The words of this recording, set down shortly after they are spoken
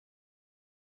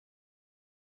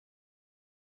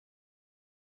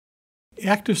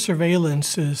Active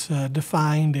surveillance is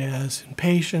defined as in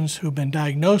patients who've been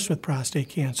diagnosed with prostate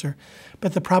cancer,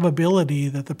 but the probability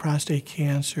that the prostate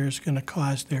cancer is going to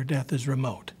cause their death is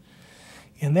remote.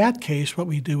 In that case, what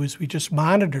we do is we just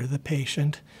monitor the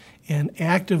patient and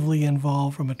actively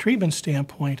involve from a treatment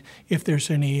standpoint if there's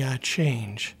any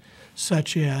change,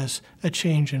 such as a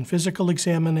change in physical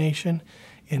examination,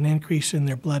 an increase in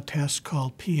their blood test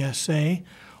called PSA,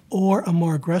 or a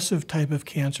more aggressive type of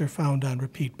cancer found on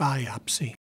repeat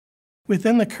biopsy.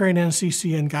 Within the current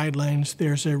NCCN guidelines,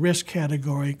 there's a risk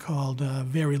category called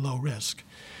very low risk.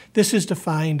 This is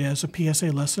defined as a PSA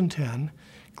less than 10,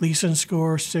 Gleason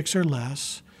score 6 or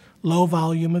less, low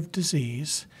volume of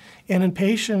disease, and in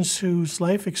patients whose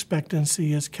life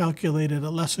expectancy is calculated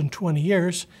at less than 20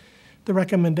 years, the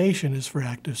recommendation is for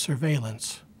active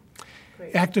surveillance.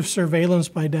 Great. Active surveillance,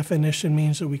 by definition,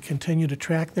 means that we continue to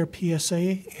track their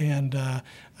PSA and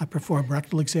perform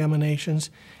rectal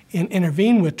examinations and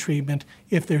intervene with treatment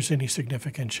if there's any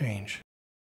significant change.